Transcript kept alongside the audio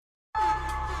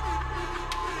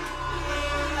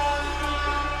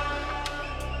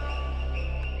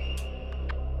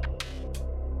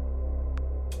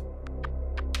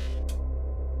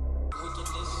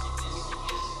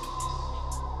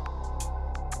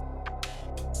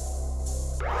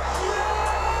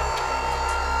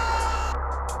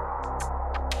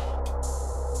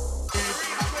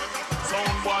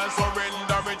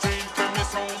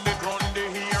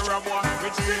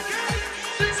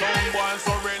Soundboy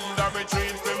surrender,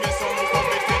 retreat. For me sound come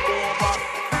me take over.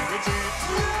 Retreat.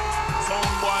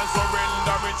 Soundboy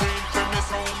surrender, retreat. For me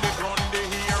sound the run the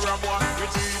hero boy.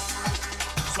 Retreat.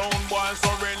 Soundboy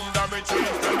surrender,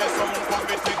 retreat. For me sound come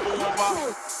me take over.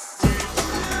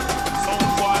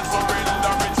 Soundboy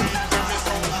surrender, retreat. For me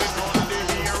sound the run the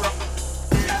hero.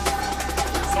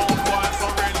 Soundboy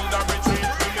surrender, retreat.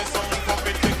 For me sound come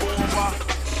me take over.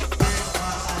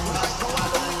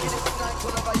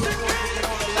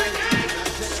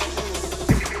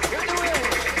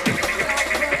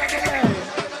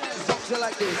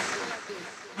 Like this.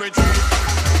 Retreat.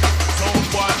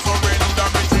 Soundboy surrender,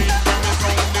 retreat. When me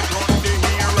sound the run the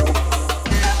hero.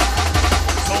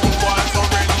 Soundboy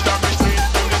surrender, retreat.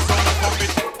 When me sound come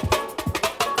it.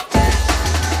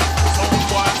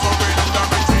 Soundboy surrender,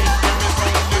 retreat. When me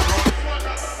sound the run.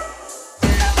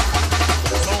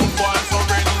 Soundboy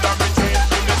surrender, retreat.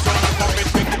 When me sound come it.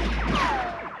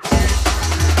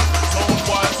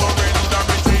 Soundboy surrender,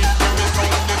 retreat. When me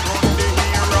sound the run the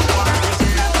hero.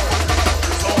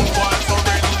 Soundboy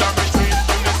surrender, retreat.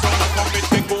 When me sound come it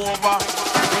take over.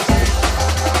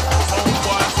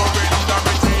 Soundboy surrender,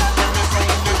 retreat. When me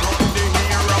sound the run the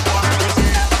hero.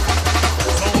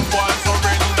 Soundboy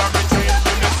surrender, retreat.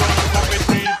 When me sound come it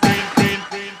green.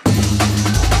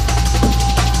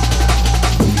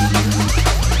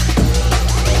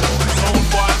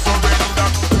 Soundboy surrender.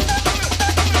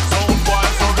 Soundboy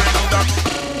surrender.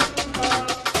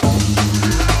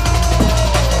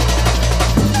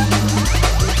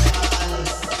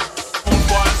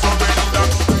 Soundboy surrender.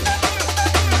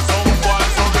 Soundboy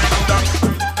surrender.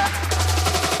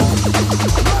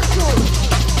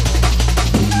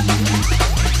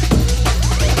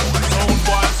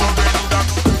 Soundboy surrender.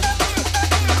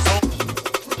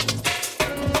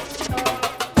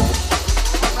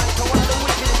 So one of the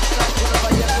wickedest nights you'll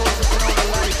ever hear music in all the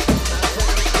life.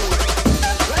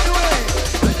 Anyway,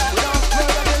 without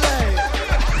further delay,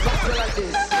 something like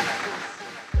this.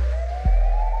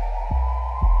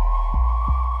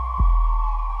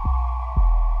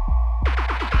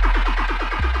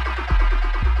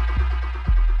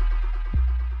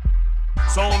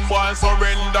 Soundboy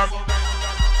surrender.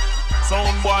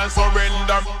 Soundboy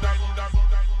surrender.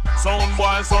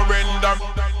 Soundboy surrender.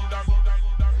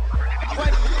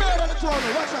 Wait, murder the throne,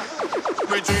 watch out.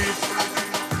 Retreat.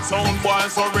 Soundboy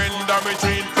surrender,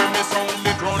 retreat. For me sound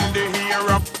the run the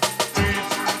hero. Retreat.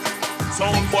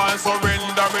 Soundboy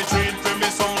surrender, retreat. For me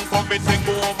sound come me take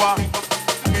over.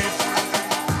 Retreat.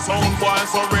 Soundboy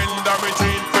surrender,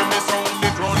 retreat. For me sound the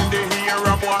run the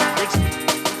hero. Retreat.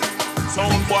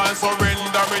 Soundboy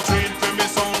surrender, retreat. For me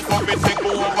sound come me take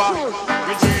over.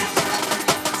 Retreat.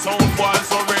 Soundboy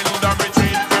surrender,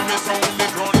 retreat. For me sound the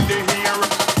run the hero.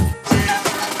 Retreat.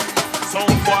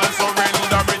 Soundboy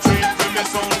surrender, retreat. For me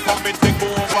sound come me take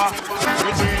over.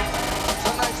 Retreat.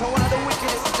 Tonight, so one of the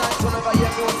wickedest nights you'll ever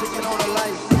hear music in all the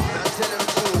life. I'm telling the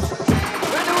truth.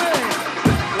 Anyway,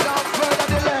 without further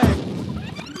delay.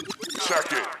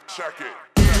 Check it, check it.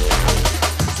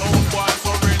 Soundboy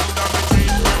surrender,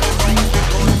 retreat. For me sound the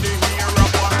run the hero.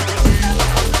 Retreat.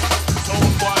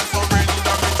 Soundboy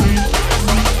surrender, retreat.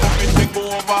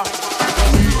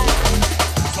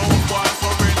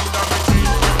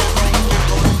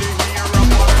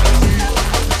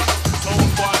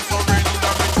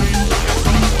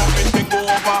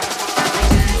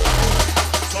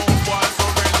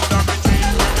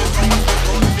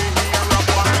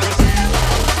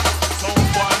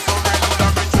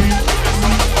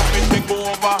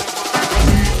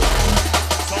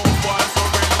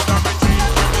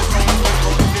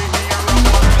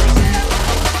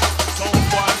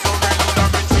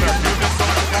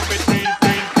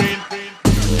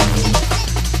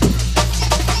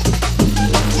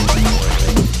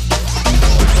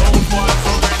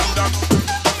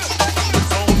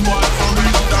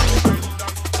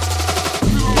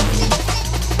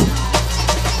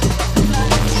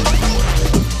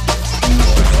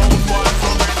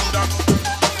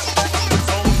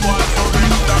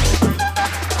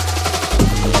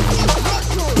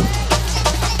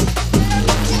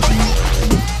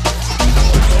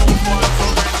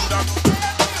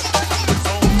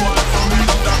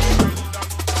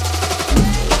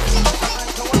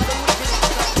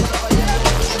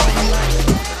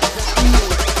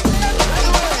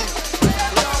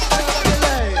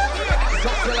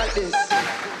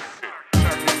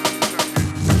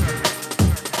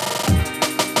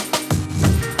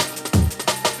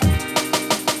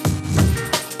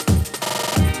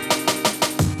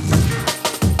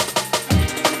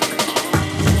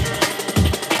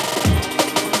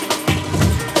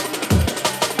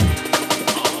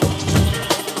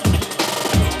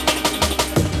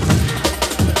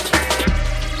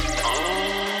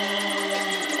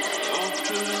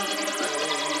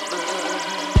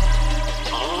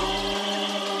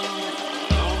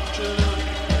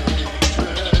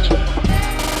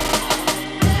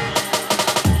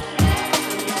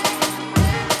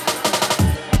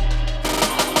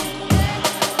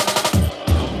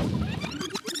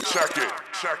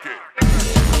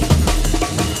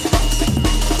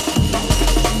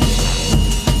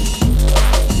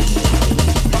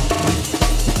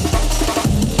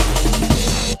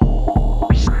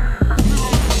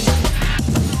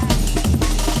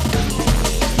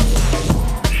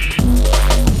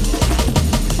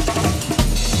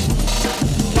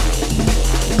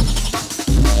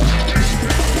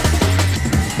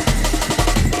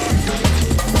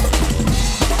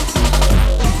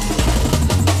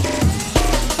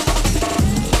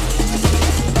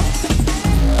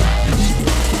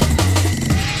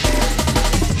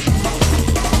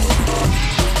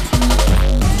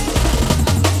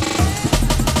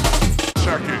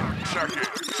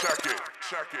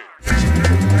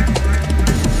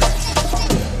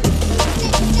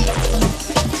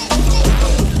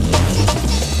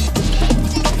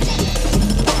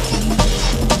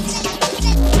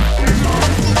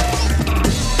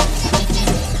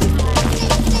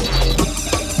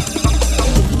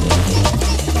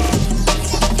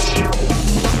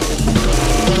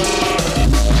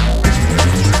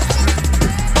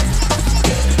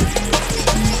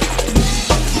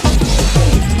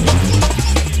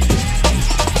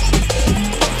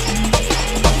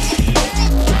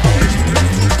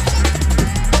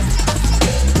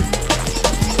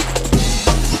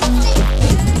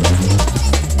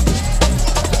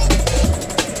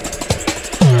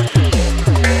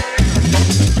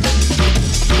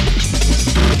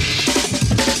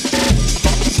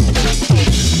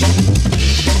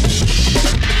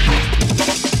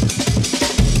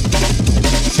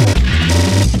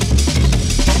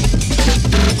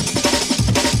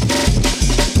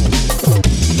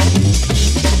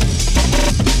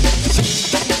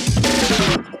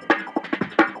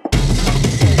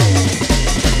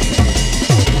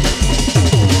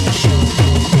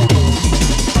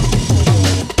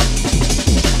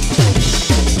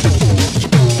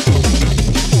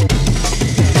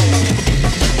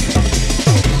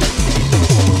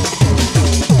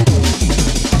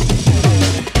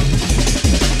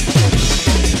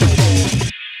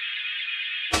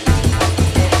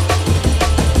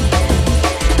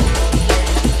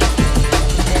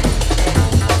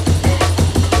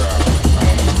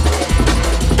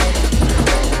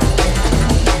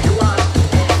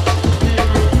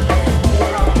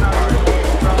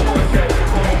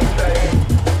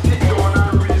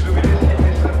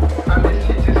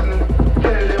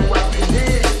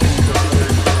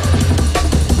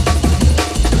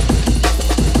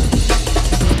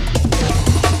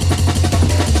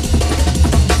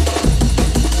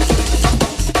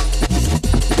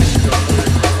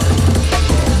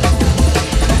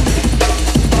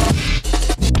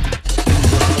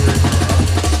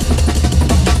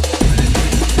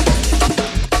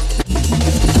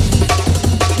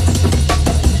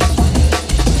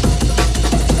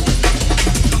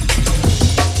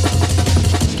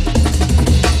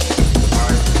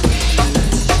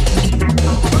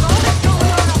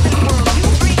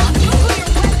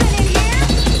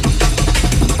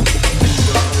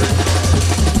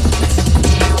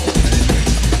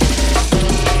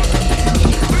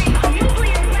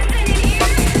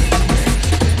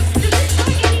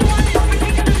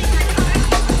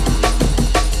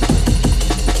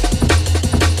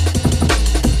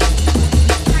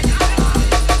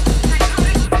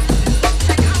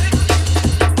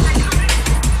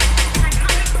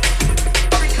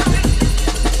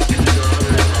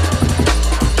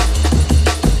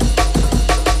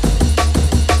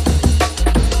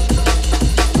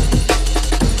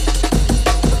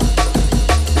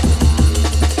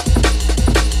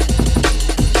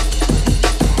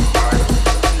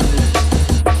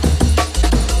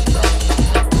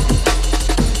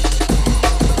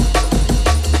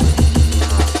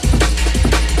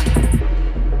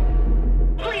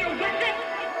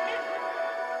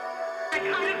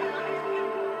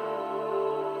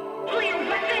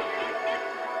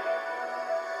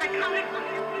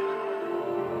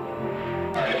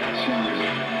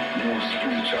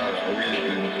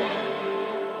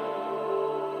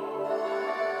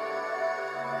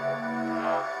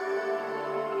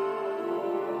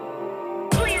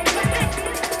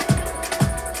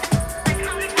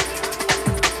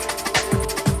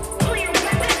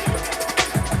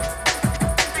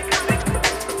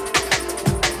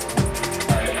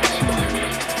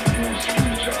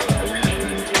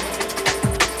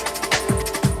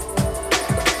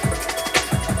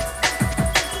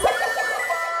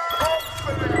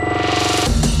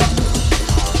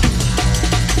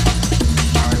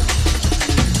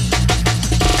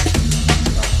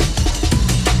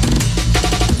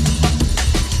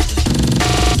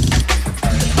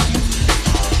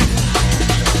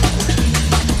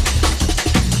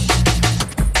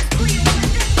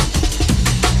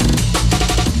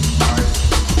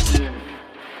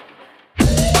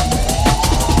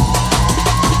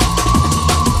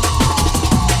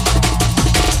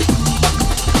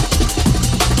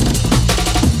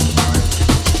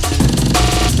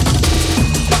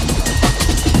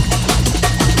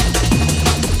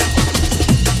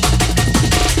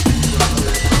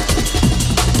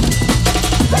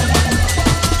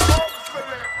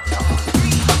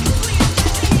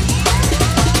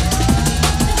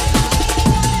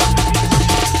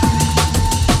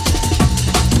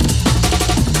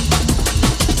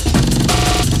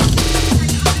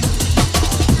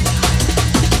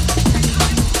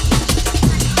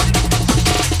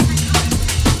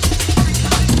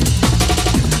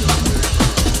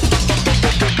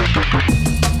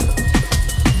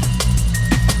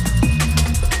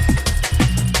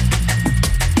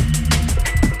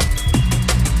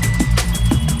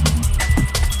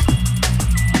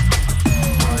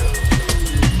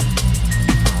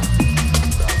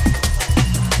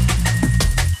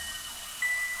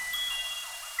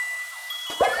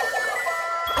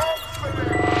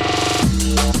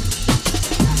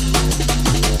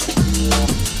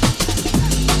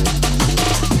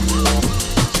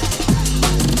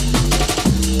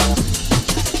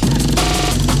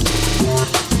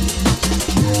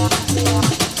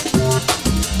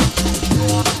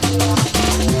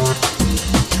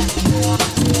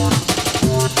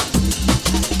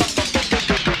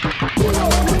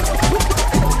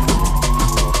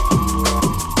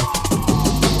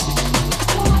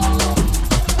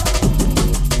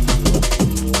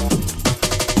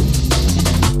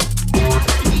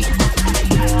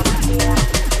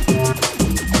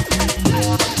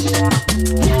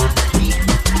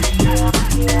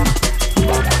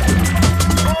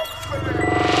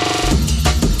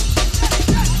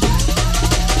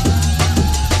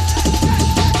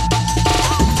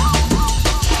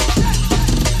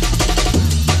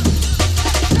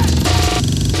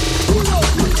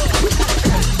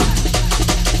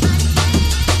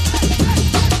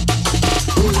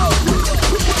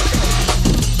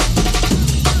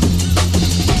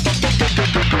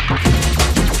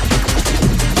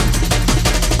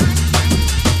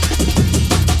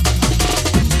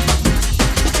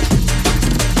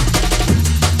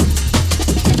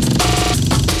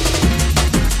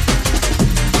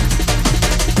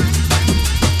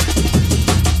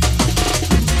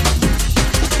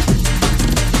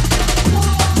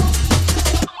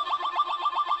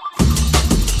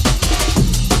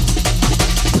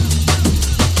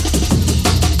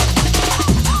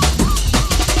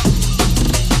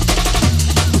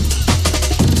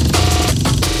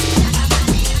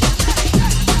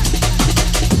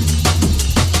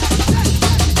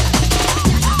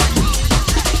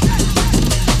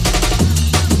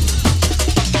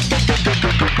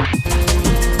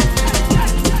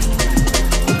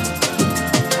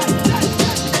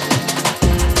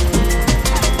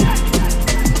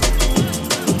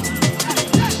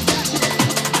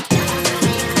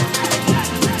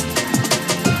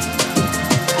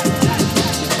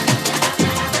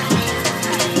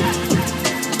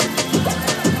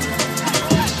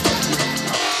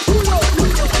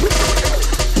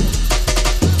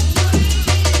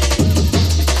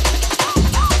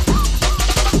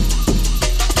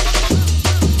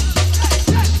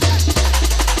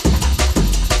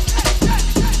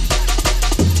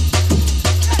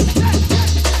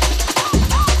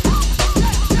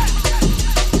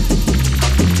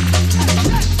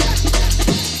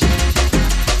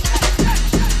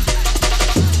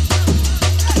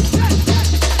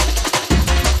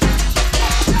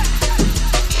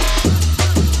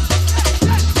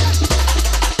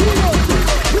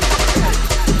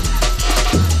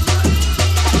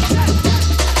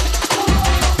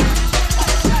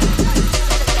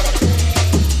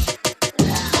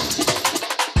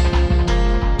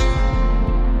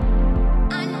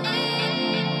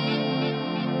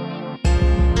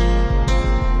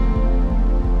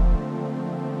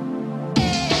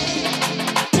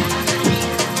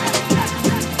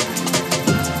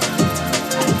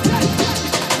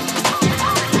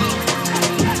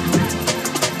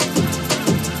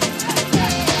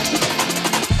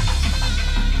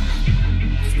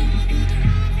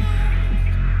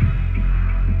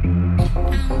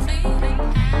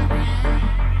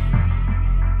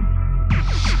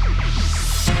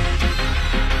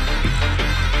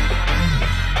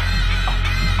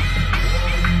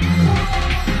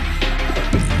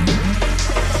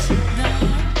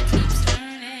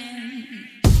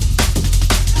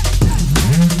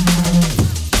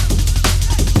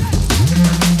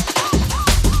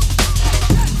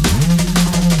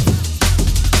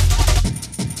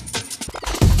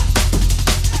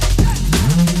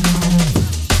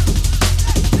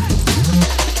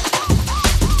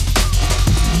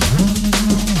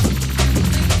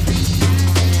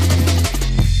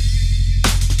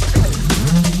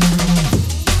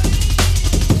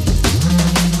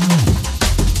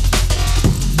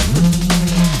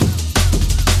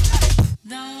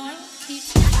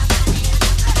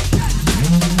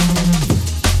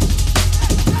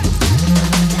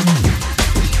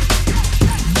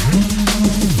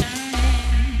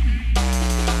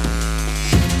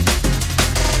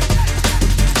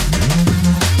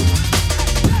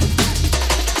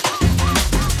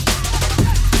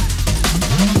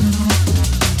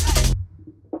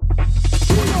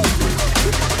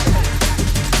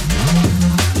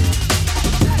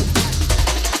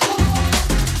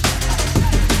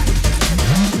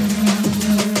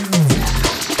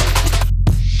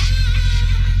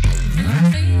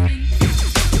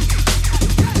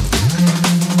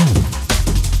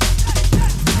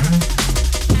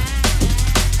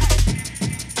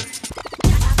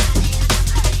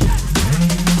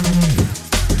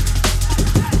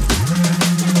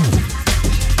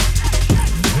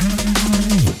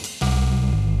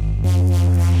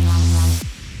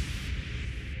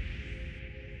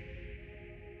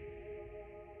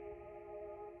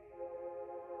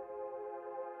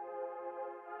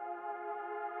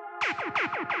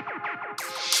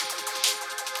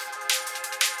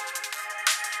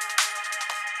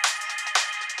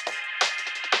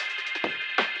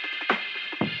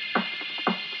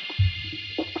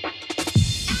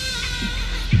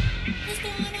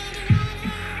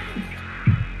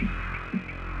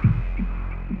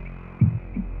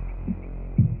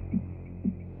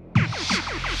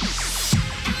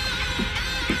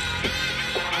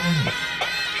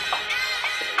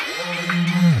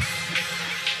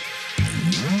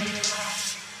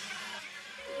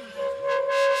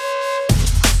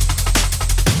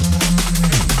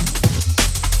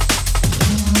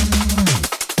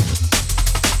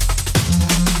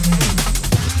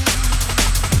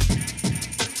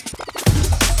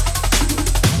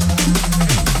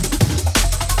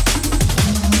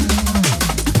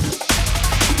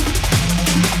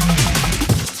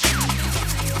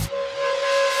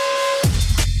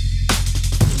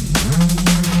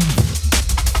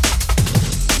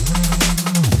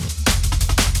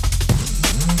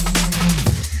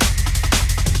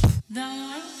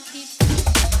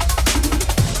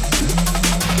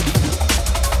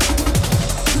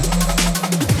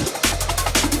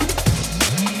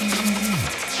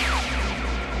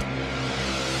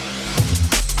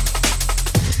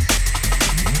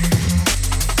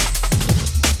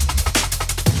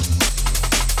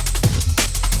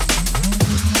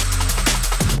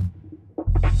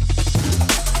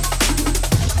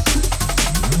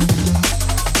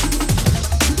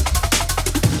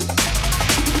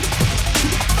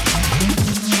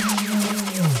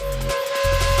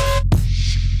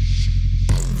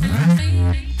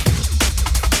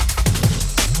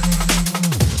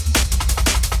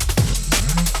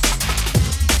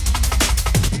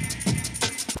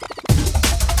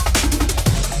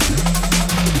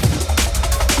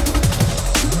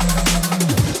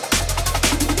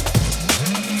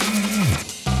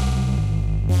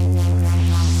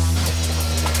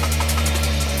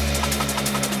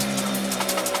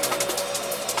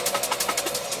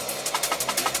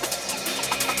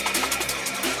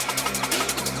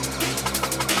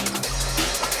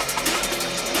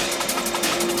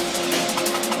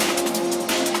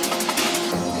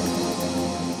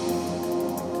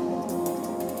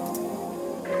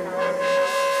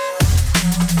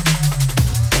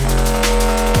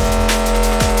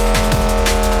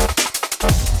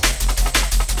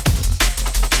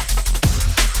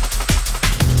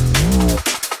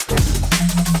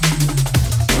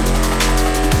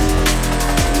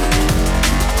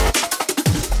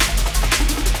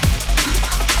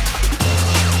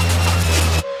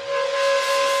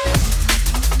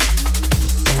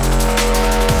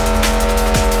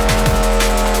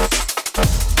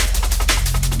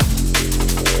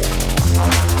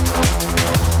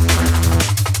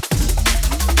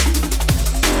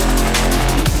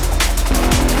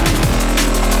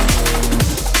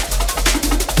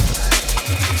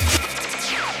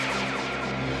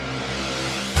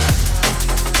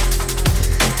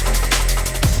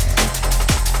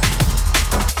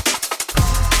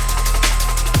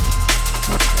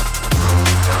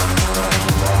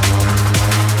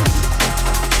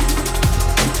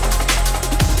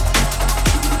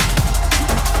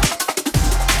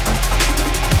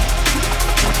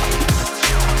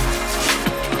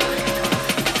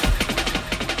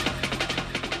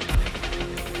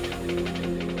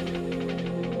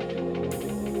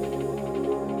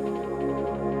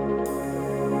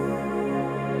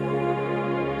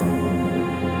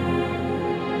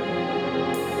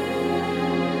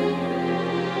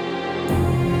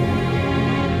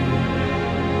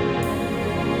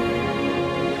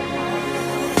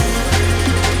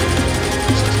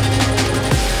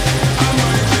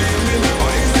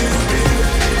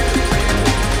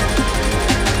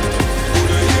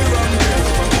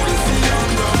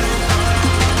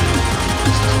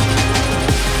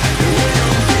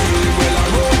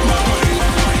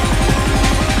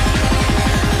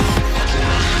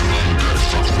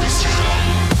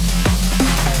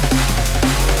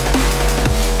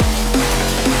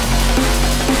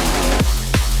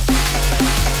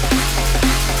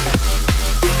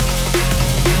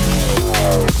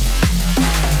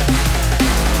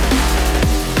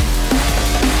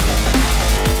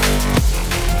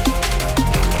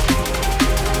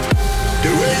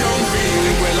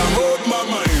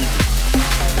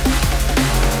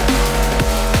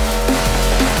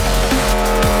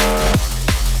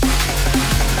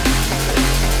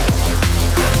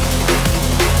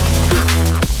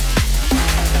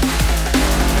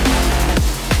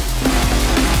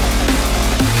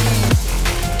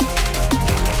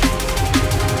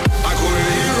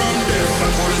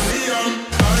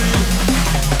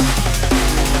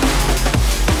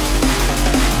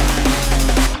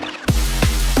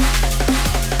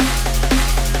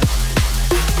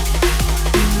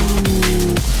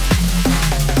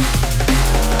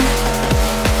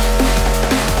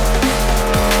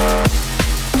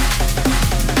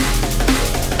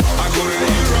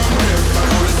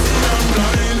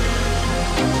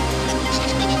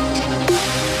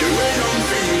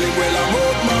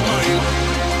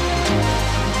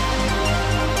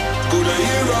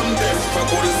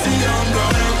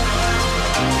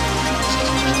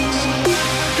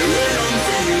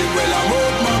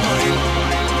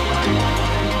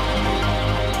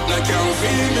 can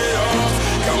feel me off,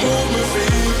 can move me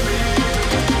feet.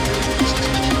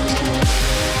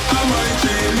 Am I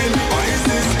dreaming? Why is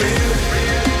this real?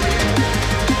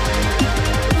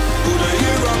 Could I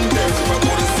hear I'm deaf? I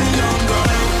could see I'm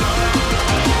blind.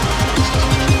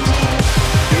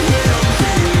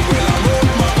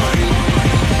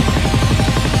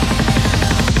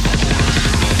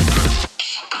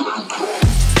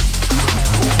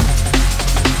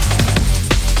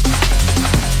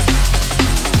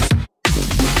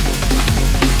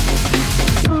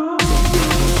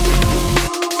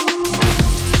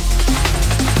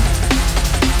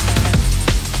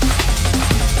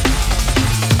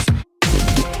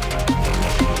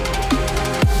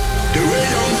 The way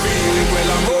I'm feeling,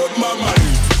 well I'm out my mind.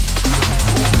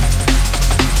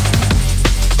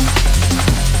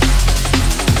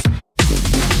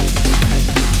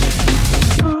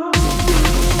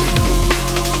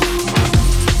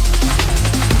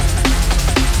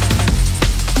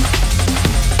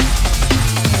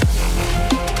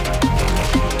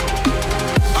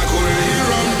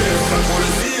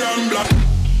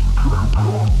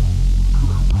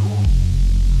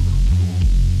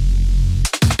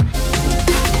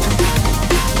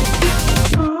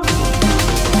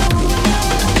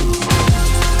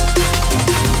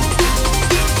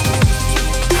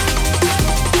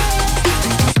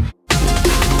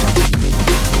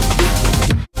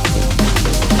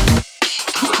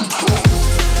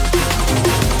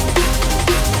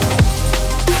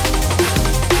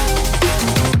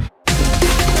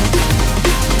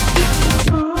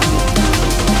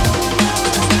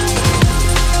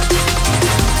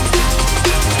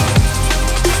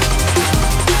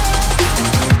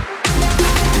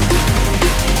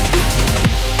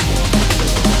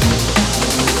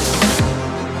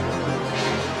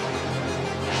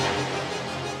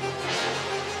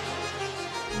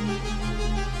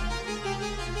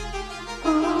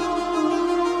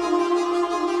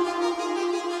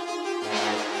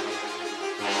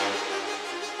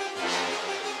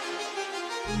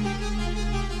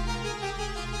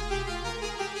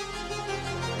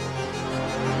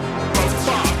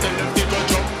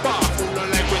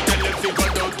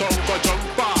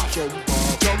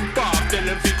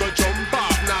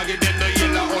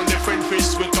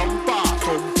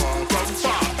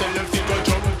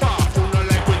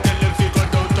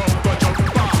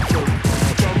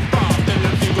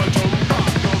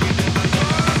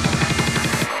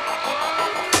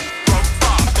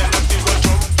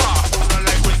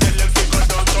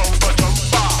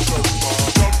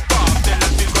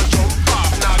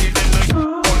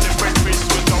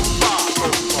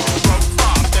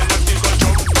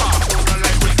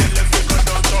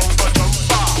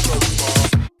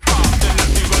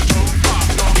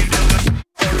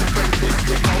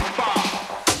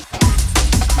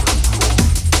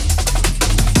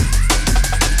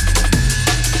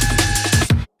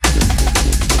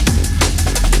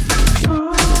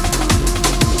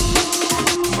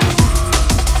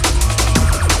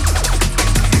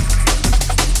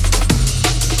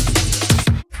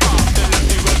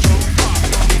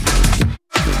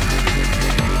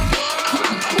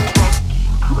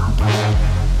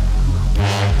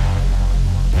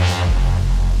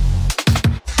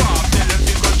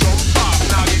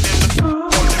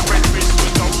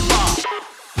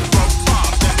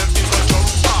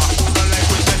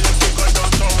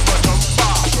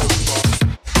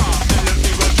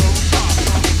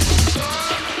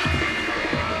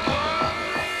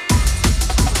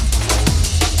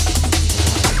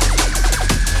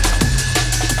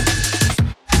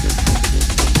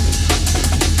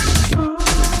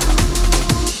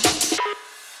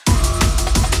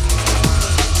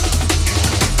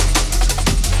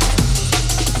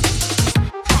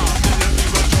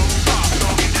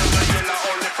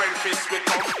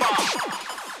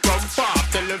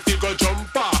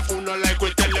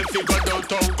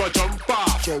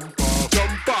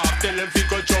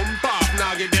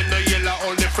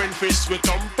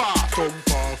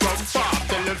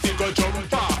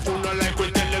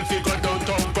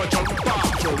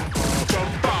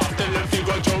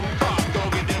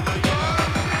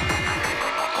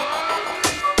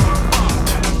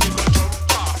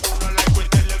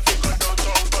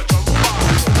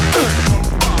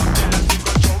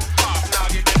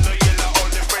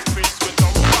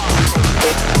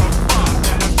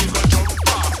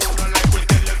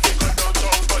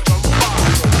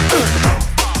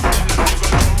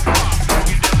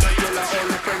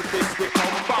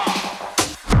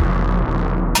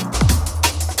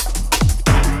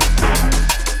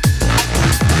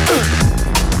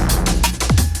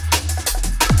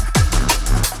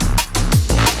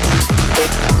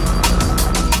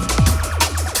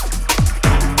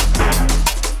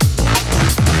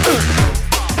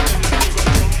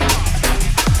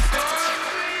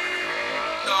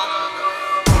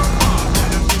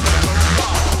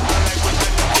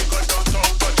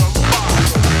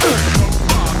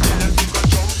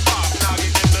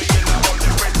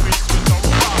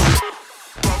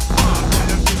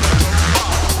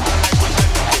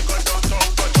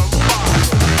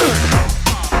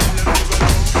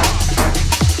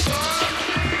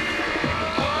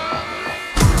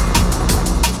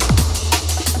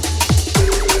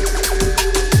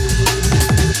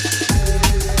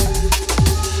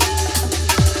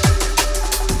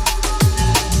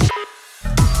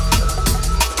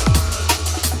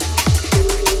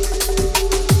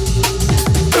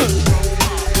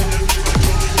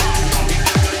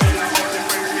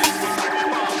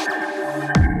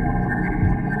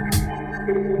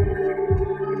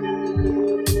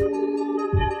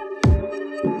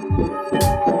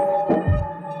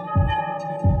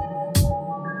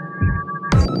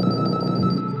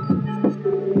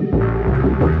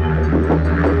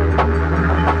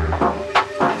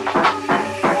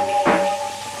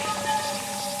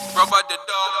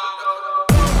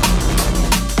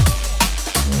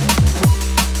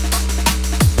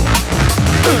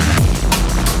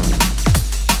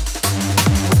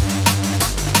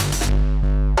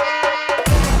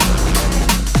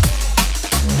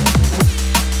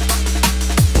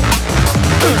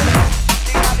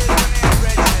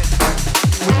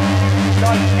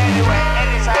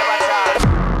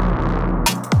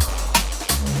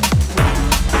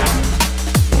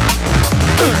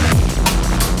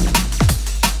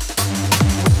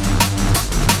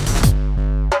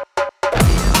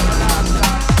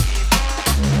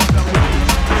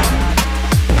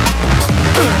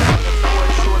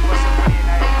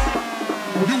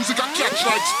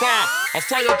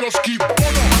 Fire just keep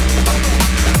burning.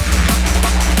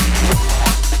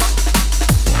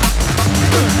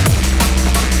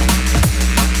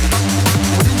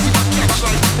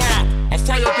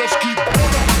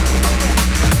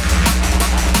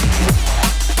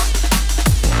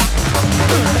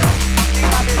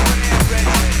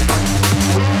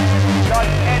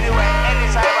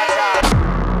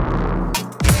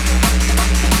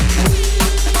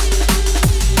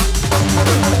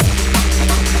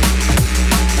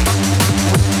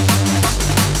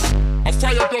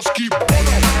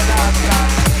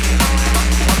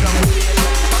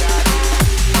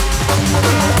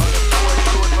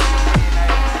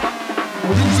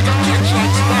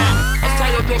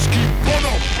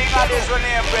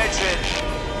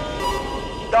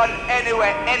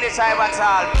 Anytime at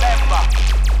all, remember.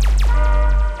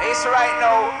 It's right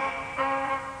now.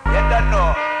 You don't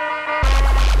know.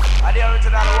 And the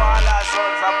original Waller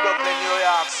sound from Brooklyn, New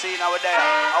York, seen over there.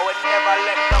 I would never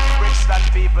let them Brixton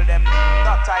people them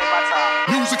not time at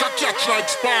all. Music a catch like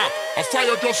spark. A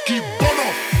fire just keep burn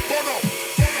up, burn up.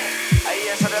 I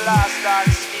hear so the last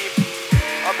dance keep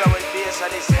up there with bass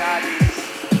and this yardies.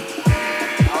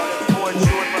 All the four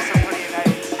tune was a pretty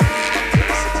night.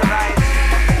 Listen tonight.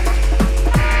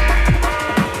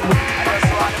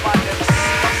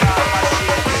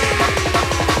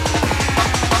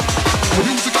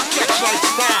 Music a catch like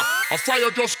spark. A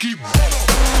fire just keep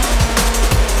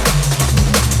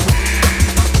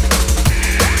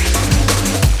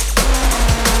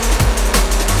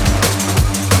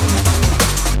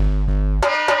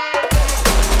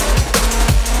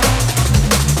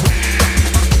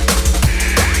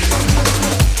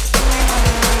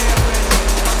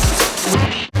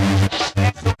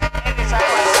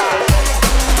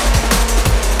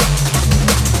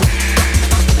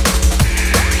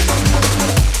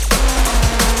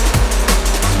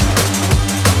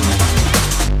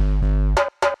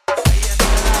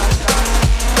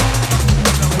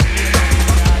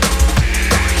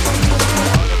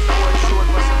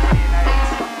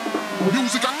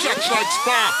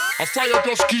a fire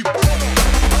just keep a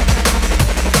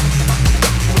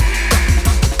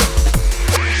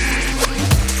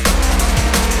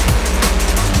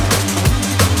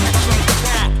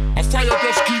fire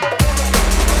just keep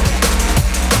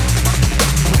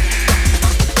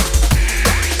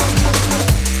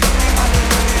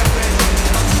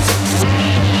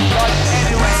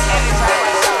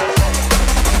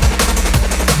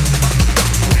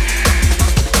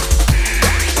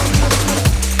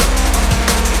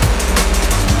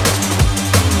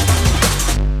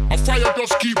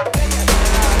just keep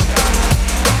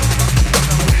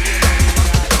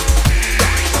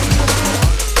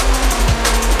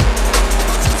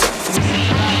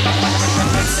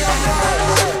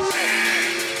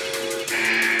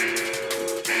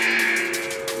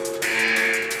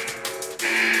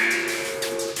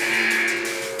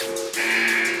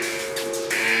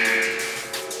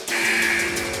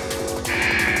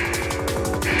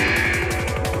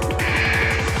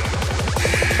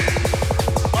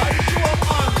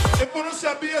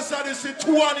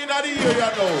one in the ear, you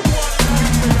know.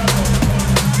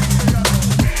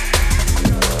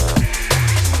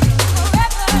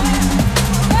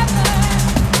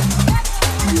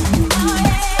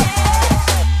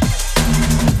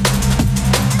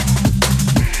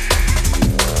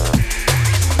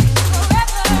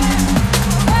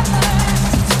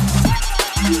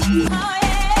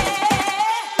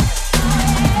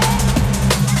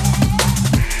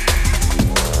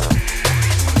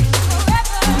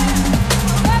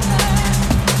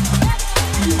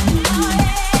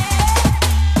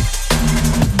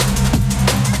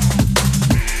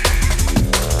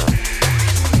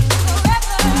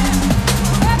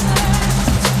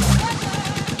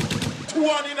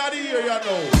 of the year, you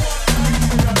know.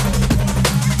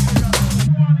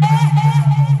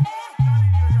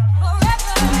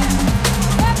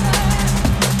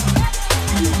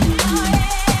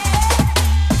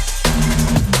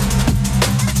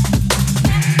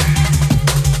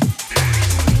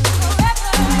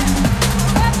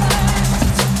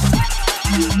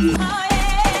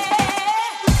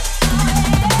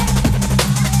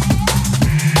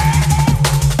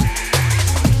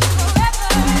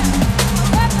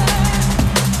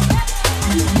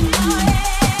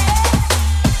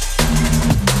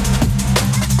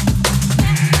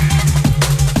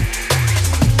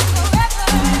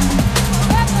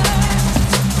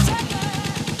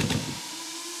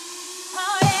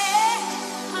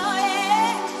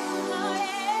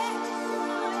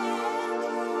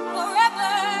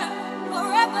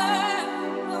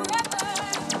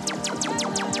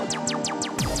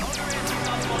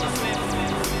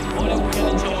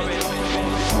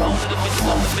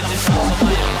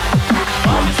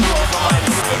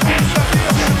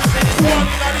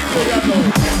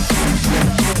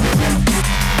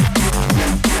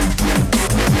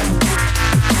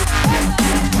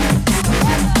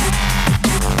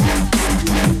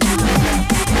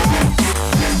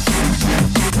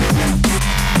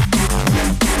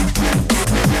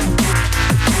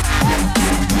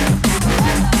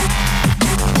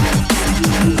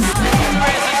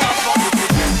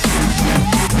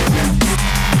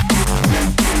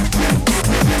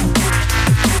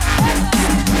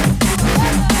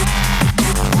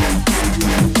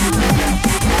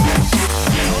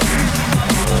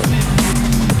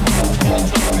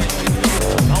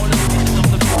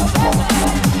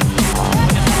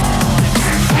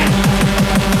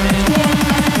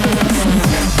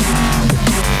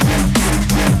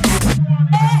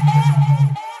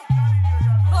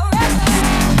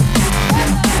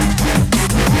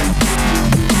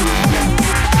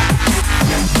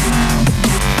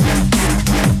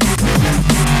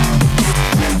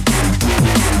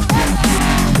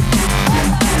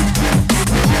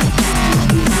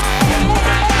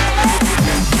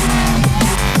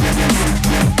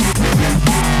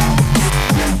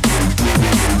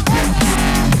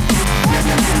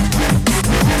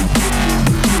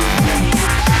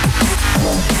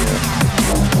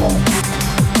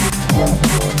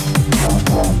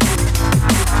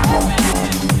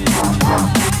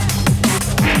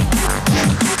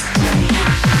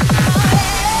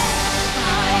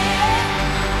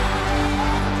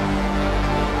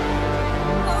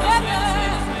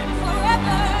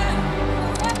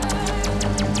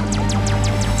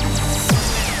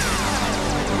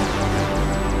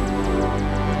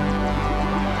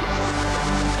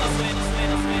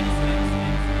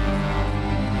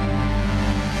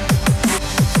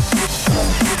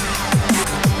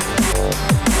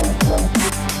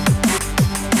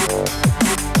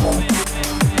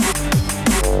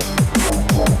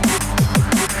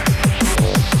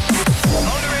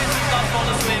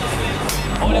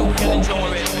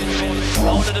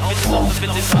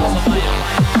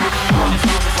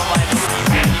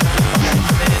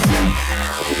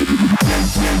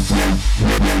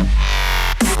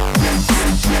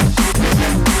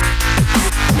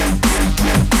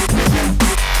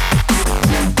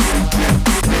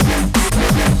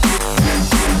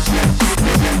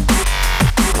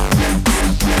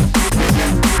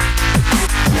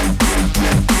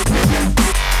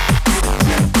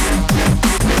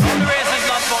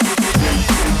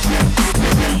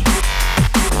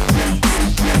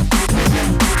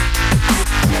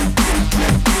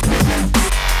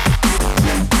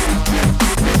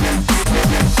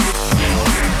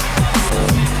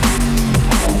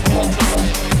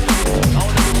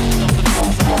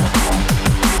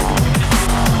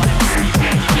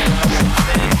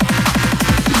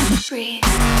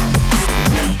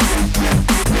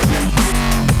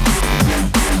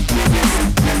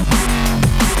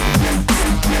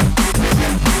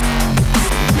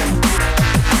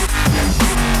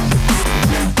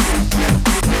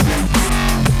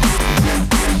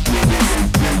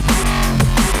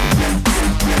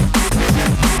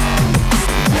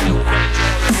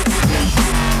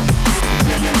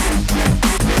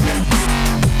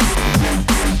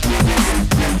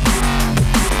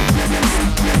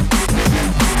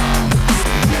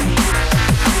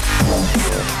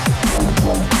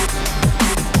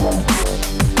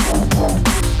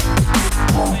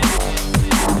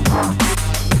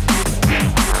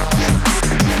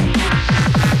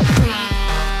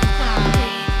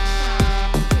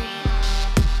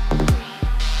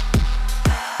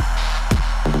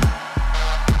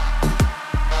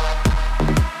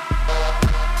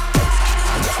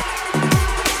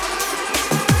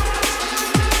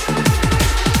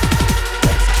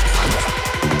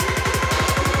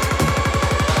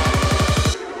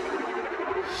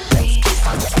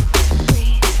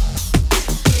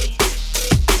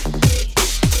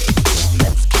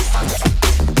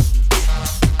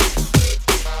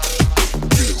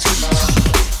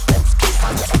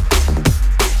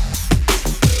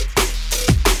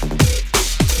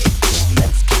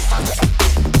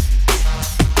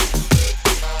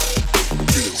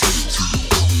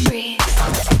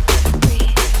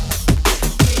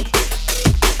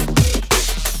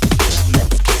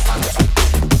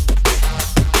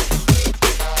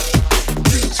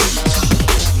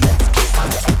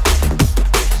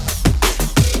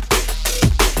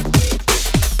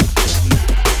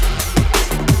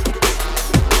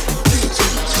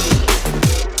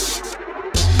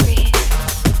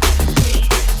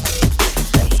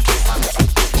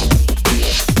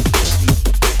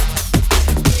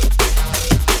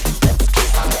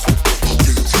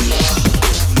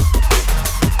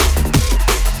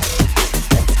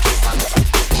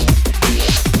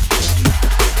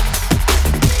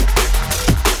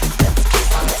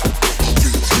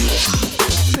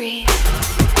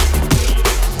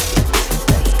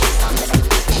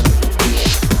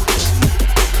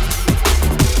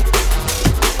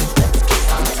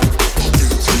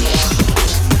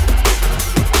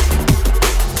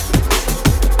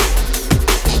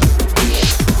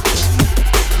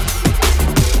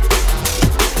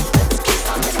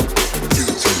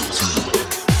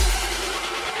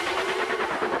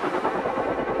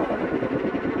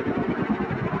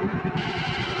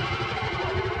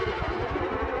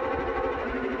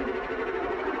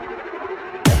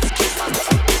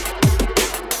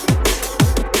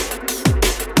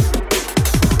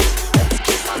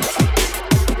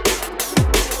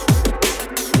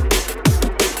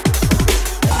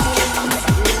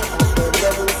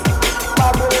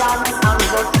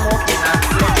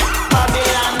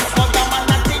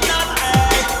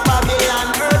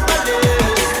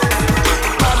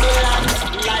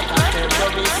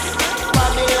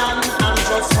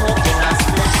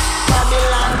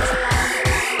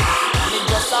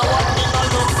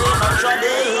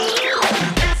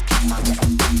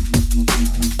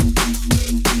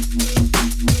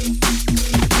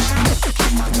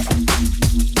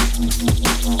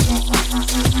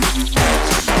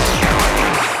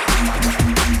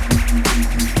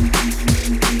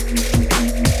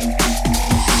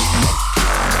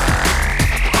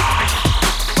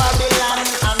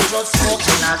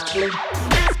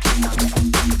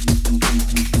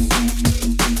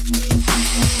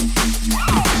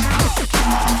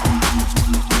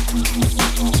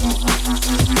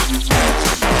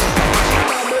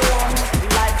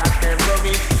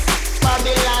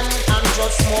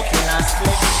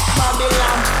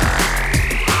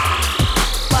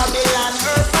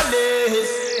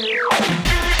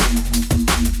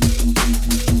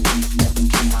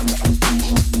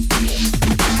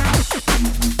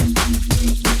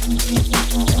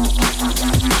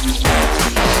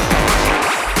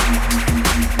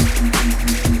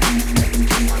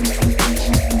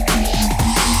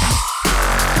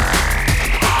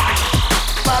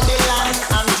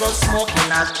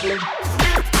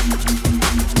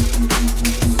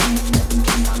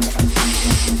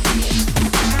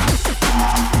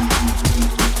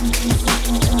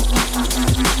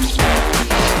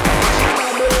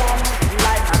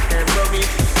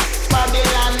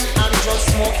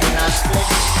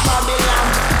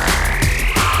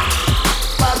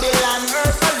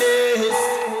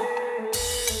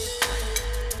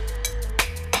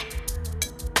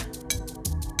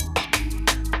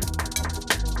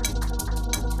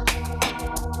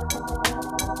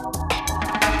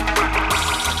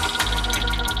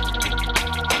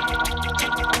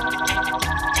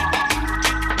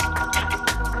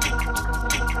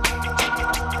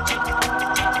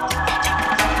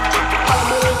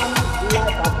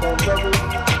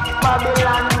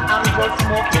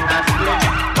 a split.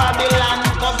 Babylon,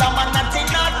 cause I'm a natty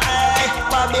nut,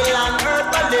 Babylon,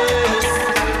 herbalist.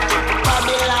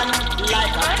 Babylon,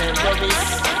 like a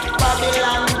terrorist.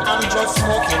 Babylon, I'm just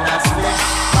smoking a split.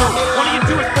 Babylon, what do you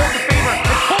do is hold the favor and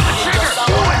pull the trigger. just a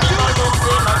one, you know, don't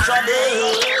say no trouble.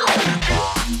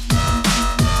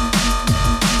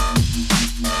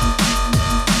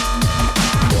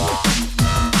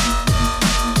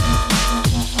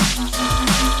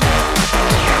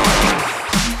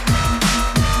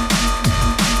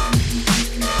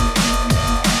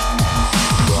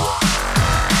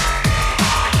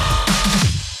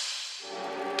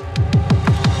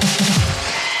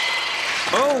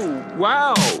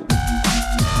 Wow.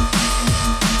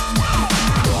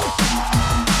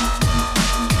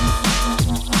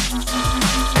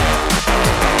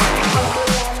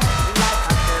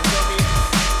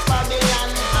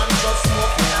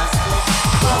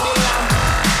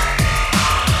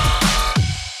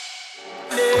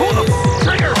 Pull the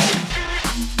trigger.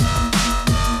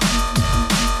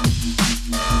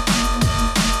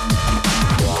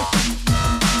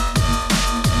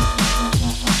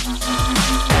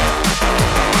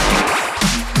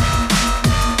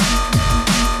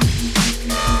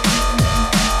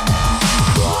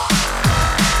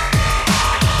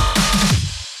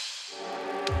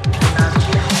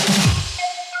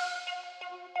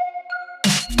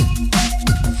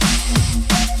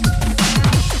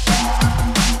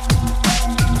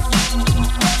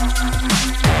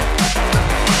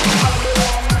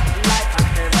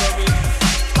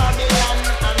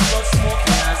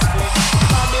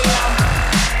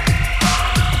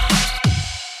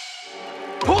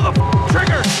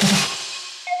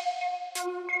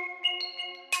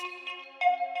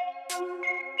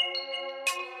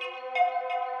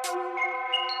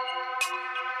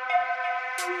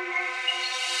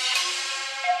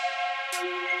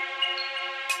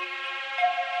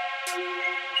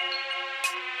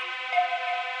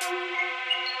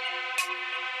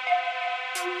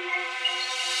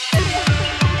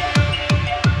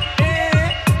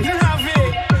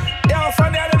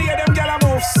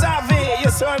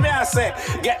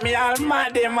 Get me all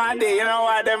maddy, you know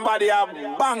why them body a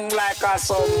bang like a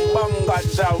some bunga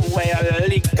job where you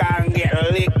lick and get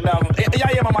licked down.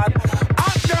 Yeah, my man.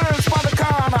 Hot girls for the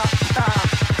corner,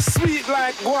 sweet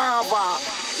like guava.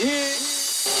 Yeah.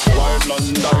 Wild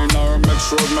Londoner, make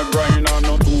sure my grind on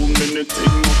no 2 minute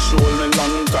thing, make sure me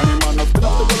long time and after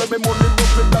that the me money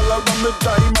but me dollar and me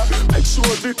time. Make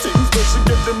sure the things where she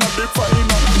get them at the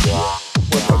final.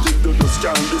 What I did to the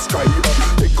scan the sky,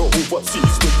 take her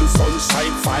overseas with the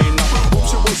sunshine fine. Hope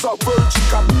she was a virgin,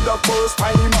 can be the first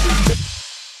time.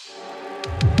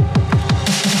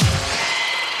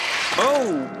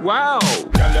 Oh, wow.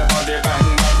 Girl, your body bang,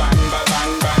 bang, bang,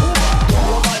 bang, bang.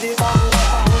 Your body bang,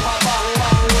 bang, bang,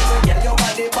 bang. Get your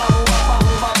body bang, bang,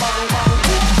 bang, bang, bang.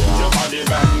 Your body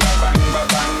bang, bang, bang,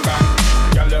 bang, bang.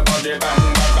 Girl, your body bang,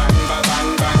 bang, bang, bang,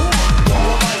 bang.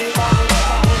 Your body bang,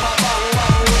 bang, bang, bang,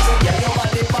 bang. Get your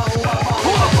body bang, bang,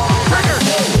 bang, bang, bang.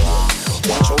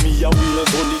 Watch how me a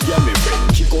wheels only get me friend.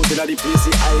 Kick out inna the place,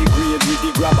 I agree with the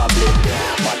grabber blade.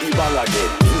 Body bang again,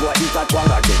 lingua eat a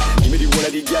twang again. Give me the one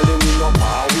of the girl and we no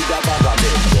power with a bag of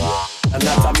men. And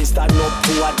that's a me stand up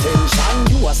to attention.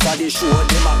 You a study show,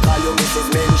 them a call you Mrs.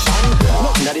 Mention.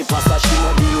 Nothing that the pastor, she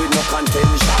no deal with no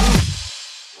contention.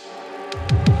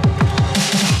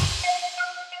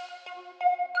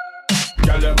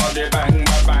 Girl, your body bang,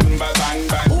 bang, bang, bang,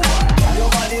 bang. Get your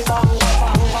body bang,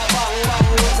 bang, bang, bang, bang.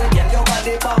 Get your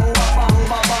body bang, bang,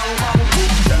 bang, bang, bang.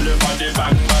 Girl, your body bang,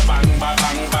 bang, bang,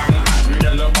 bang, bang.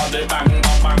 Girl, your body bang,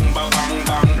 bang, bang, bang,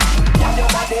 bang. Get your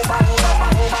body bang, bang,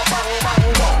 bang, bang, bang.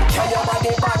 Get your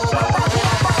body bang, bang, bang,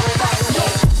 bang, bang.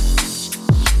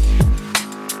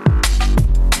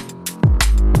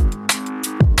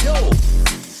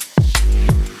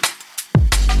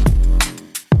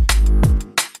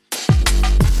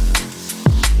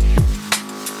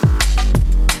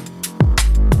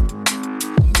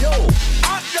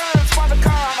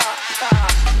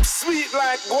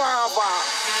 Like guava.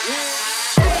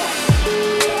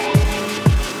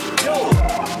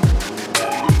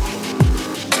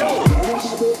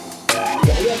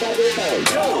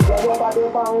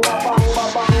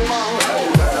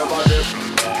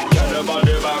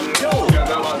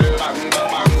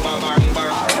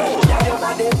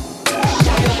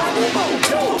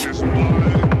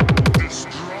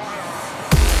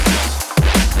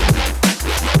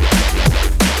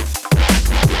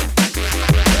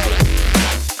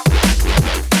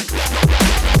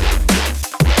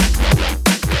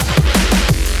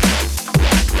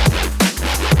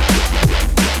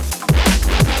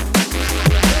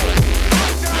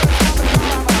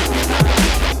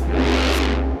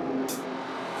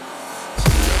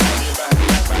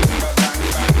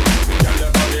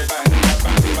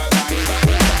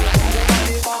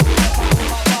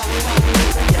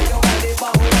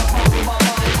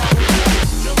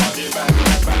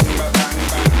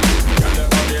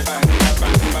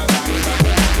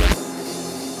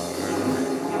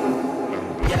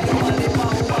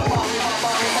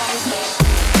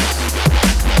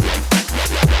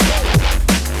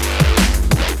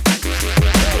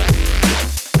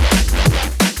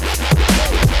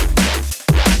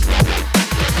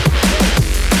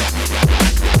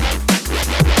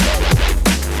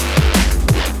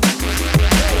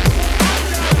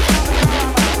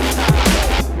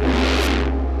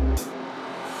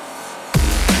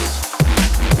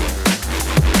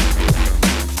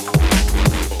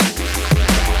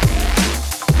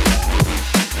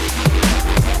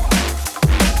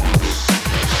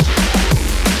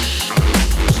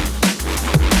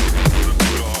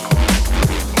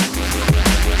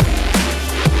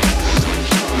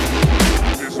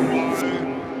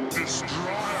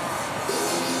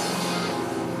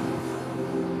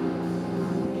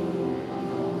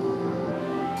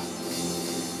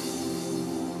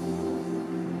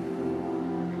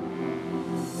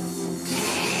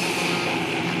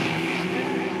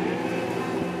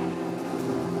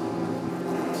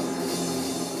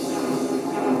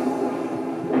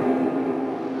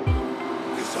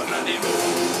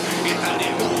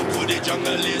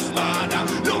 jungle is bad.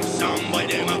 No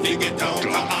somebody them a fi get out of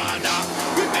order.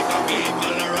 We make a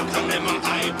people rock and them a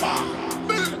hyper.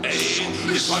 Hey,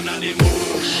 this one a the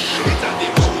move. It's a the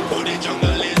move for the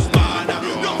jungle is bad.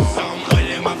 No somebody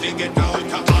them a fi get out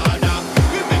of order.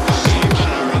 We make a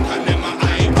people rock and them a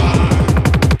hyper.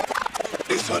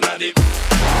 This one a the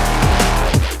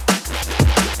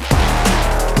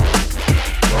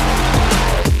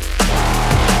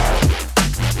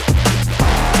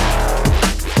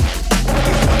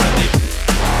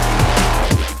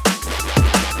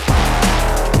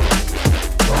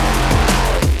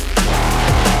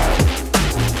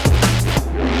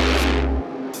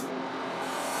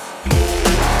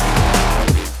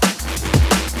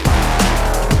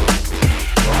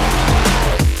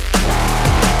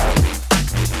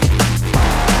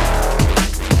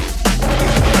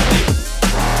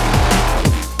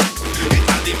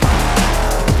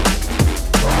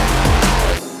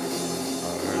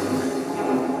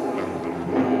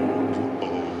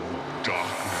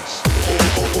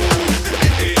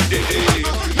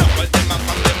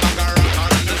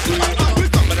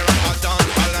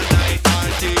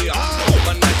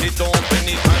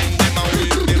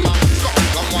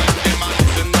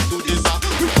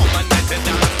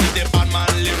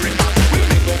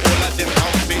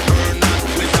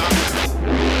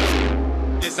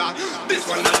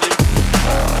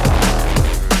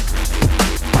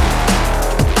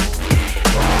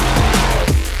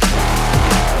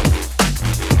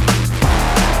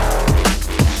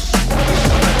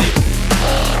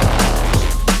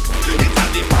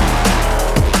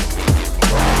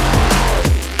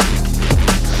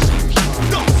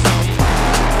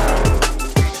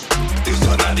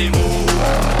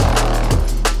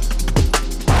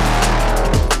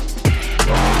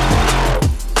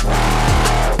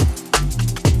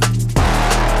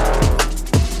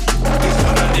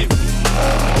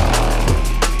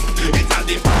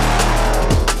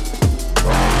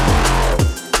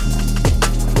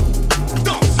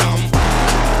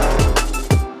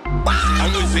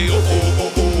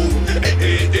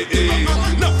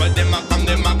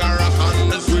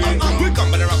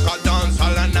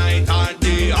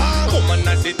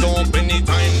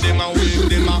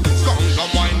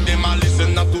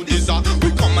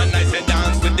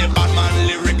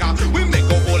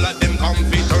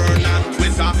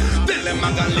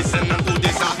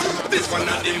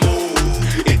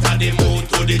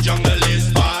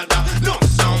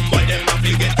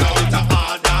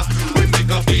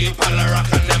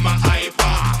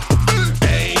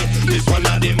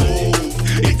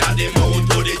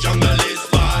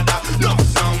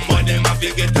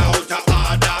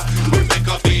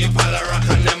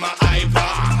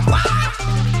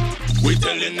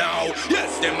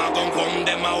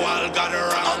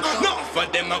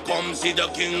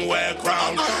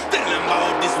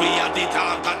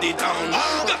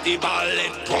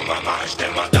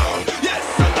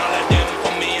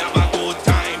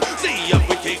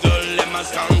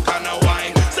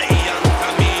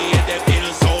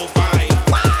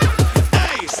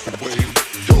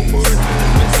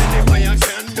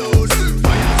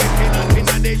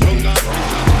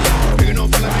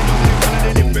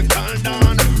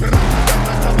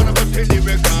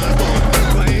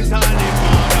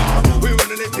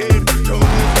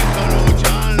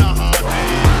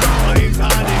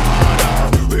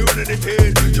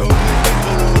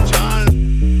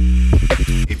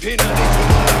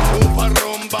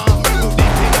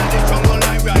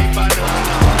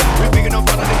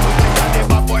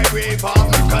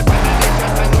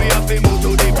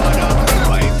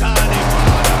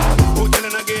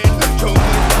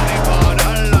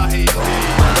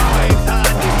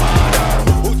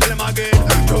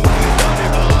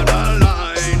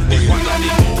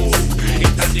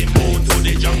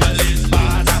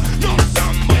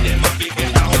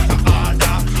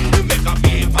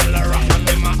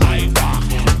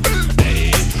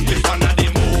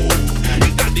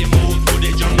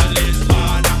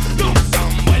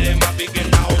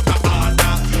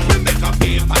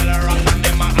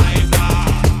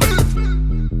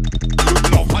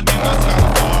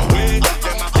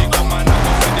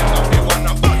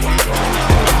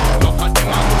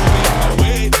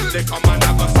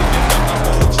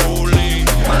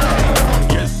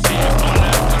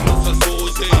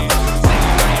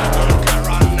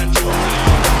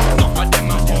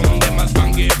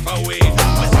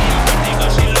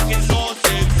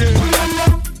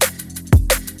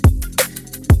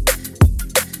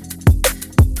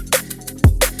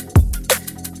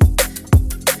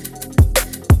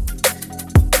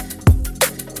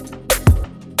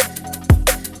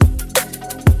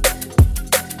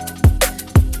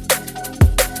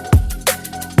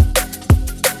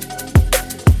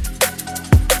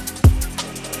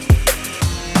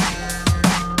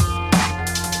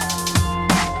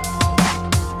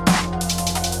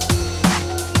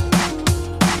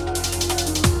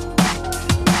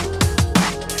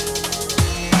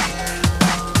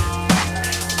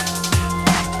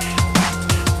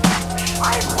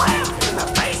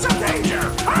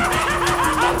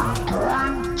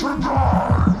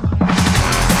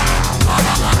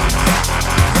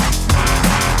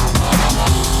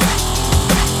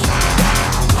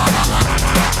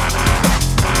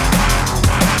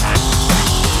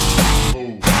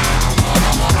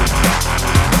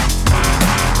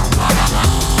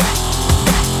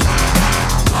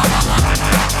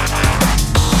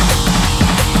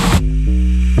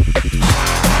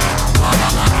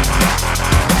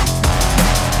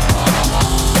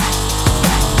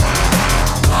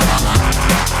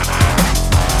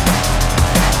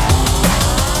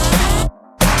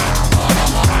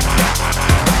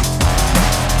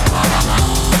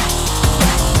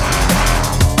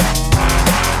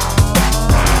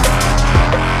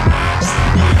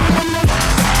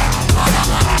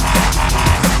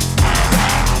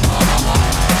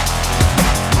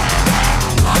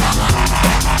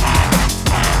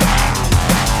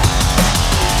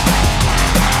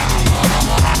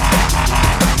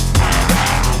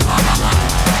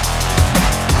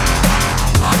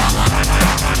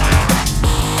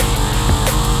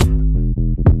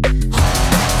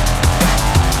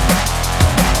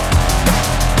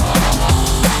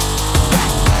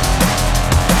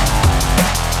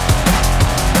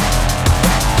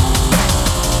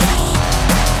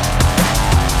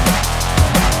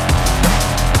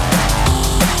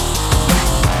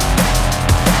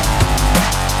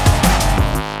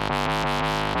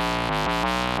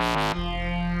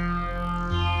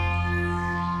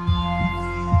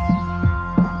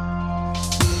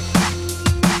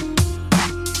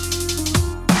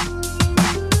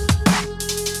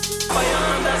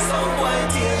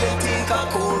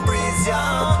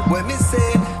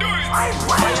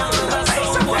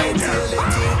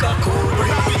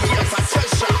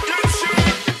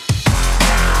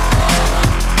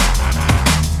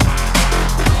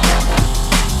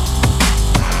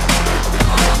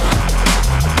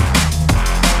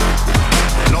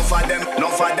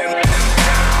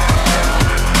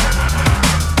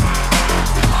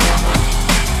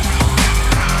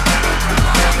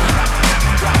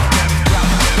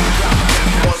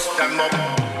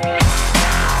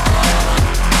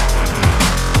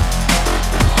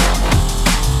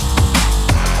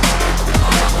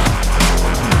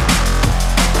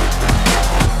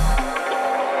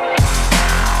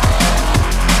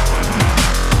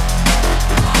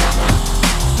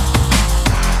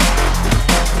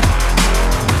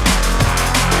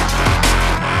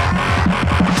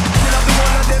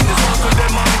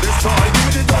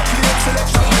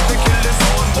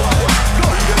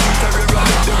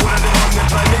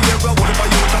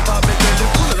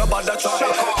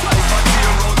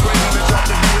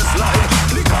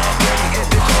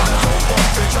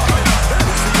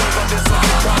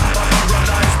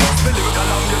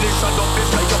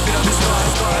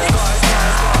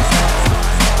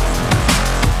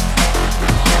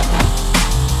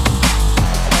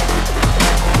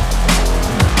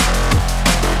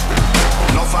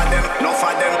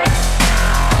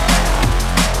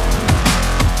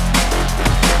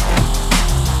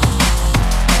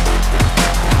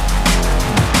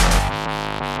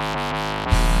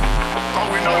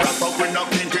we no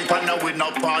kinky, and we no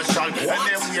partial.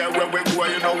 Anywhere where we go,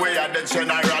 you know we are the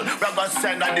general. We gonna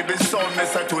send a the sound, me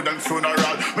say to them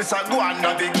funeral. Me say go and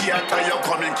navigate, and you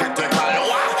coming critical.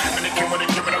 And the king, when the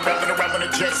king, when the ram, when the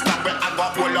chest, now we I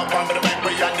got pull up on the back,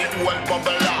 we are the whole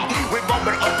bubble.